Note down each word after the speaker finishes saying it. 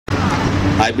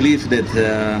I believe that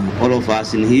all of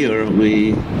us in here,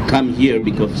 we come here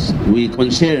because we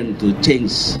concerned to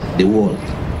change the world.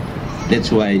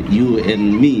 That's why you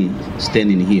and me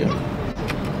standing here.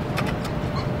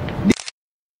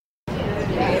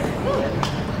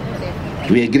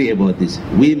 We agree about this.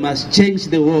 We must change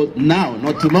the world now,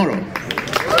 not tomorrow.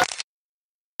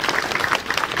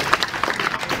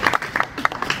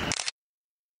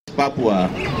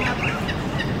 Papua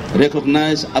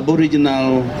recognize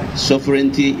aboriginal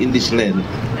sovereignty in this land.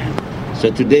 So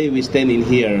today we stand in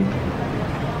here.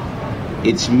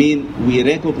 It means we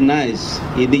recognize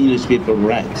indigenous people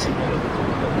rights.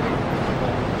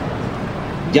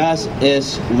 Just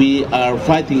as we are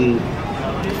fighting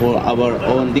for our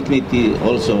own dignity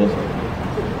also,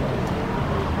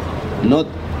 not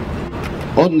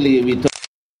only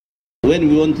when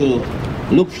we want to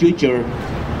look future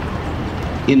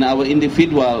in our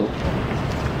individual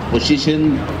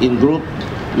position in group,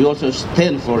 we also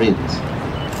stand for it.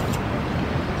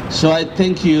 So I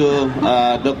thank you,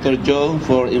 Dr. Joe,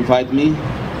 for inviting me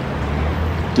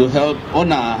to help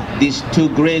honor these two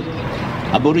great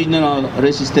aboriginal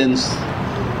resistance,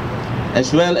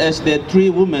 as well as the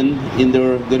 3 women in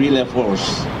their guerrilla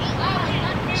force.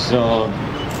 So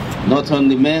not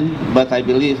only men, but I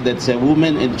believe that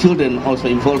women and children also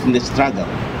involved in the struggle.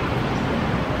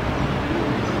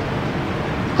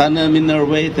 Tana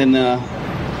Minerwait and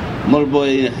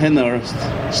Molboy Henner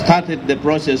started the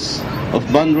process of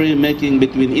boundary making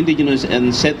between indigenous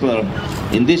and settler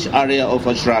in this area of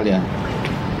Australia.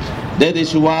 That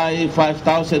is why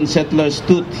 5,000 settlers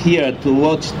stood here to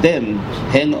watch them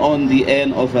hang on the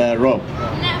end of a rope.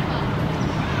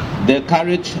 Their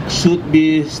courage should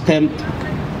be stamped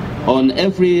on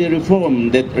every reform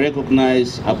that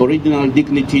recognizes Aboriginal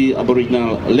dignity,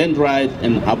 Aboriginal land right,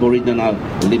 and Aboriginal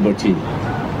liberty.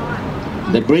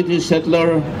 The British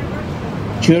settler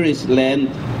cherished land,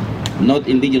 not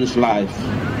indigenous life,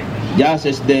 just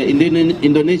as the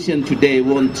Indonesian today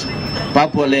want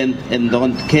Papua land and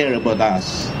don't care about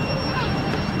us.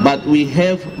 But we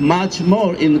have much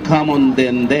more in common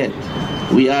than that.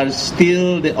 We are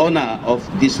still the owner of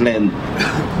this land,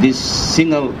 this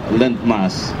single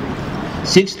landmass.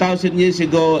 6,000 years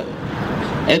ago,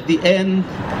 at the end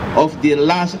of the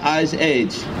last ice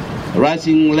age,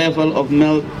 rising level of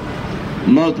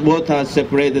meltwater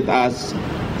separated us,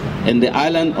 and the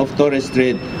island of Torres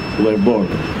Strait were born.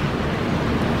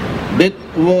 That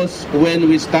was when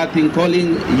we started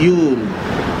calling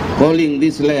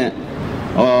this land,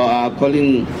 or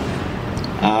calling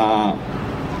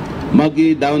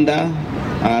Magi Daunda,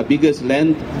 biggest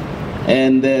land,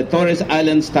 and the Torres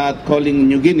Islands start calling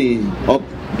New Guinea of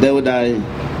Deodai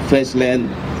first land,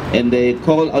 and they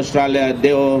call Australia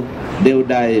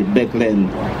Deodai backland.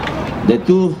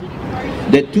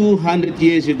 The 200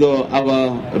 years ago,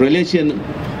 our relations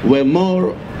were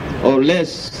more or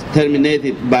less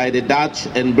terminated by the Dutch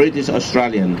and British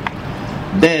Australian.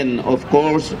 Then, of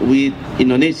course, with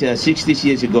Indonesia 60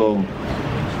 years ago,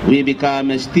 we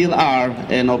became still are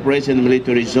an operation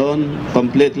military zone,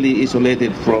 completely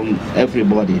isolated from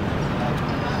everybody.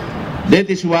 That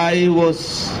is why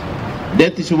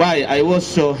I was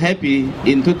so happy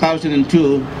in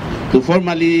 2002 to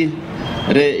formally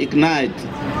reignite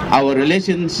our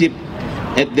relationship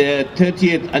at the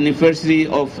 30th anniversary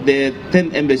of the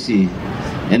 10th embassy.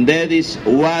 And that is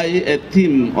why a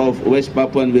team of West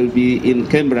Papuan will be in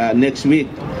Canberra next week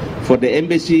for the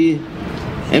embassy's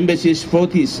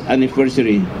 40th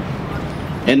anniversary.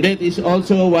 And that is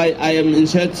also why I am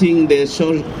inserting the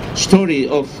story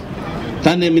of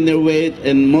Tane Minerwait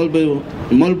and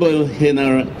Molboy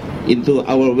Henner into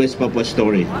our West Papua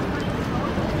story.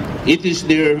 It is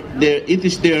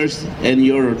theirs and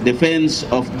your defense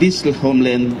of this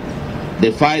homeland,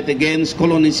 the fight against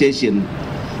colonization,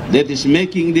 that is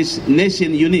making this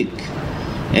nation unique,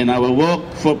 and our work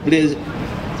for peace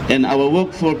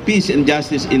and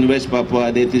justice in West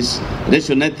Papua that is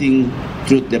resonating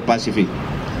through the Pacific.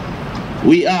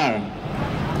 We are,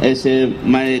 as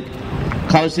my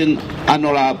cousin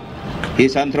Anolab,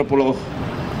 his anthropologist,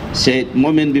 said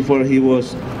moment before he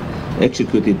was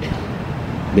executed,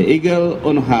 the eagle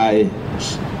on high,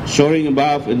 soaring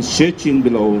above and searching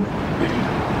below,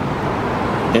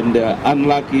 and the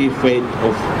unlucky fate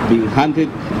of being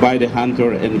hunted by the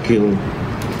hunter and killed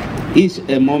is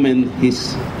a moment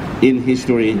in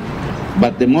history,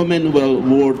 but the moment well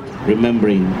worth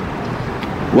remembering.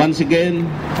 Once again,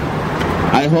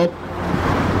 I hope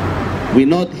we're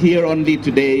not here only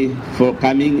today for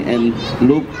coming and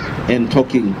look and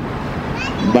talking,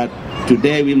 but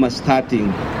today we must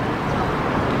starting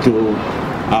to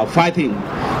fighting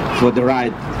for the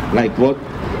right, like what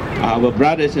our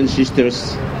brothers and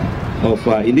sisters of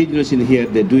indigenous in here,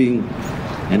 they're doing,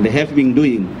 and they have been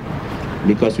doing,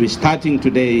 because we're starting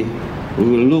today, we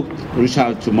will look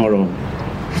result tomorrow.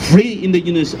 Free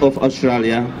indigenous of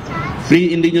Australia,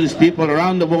 free indigenous people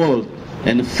around the world,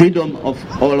 and freedom of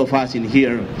all of us in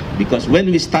here, because when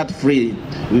we start free,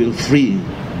 we will free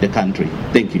the country.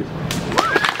 Thank you.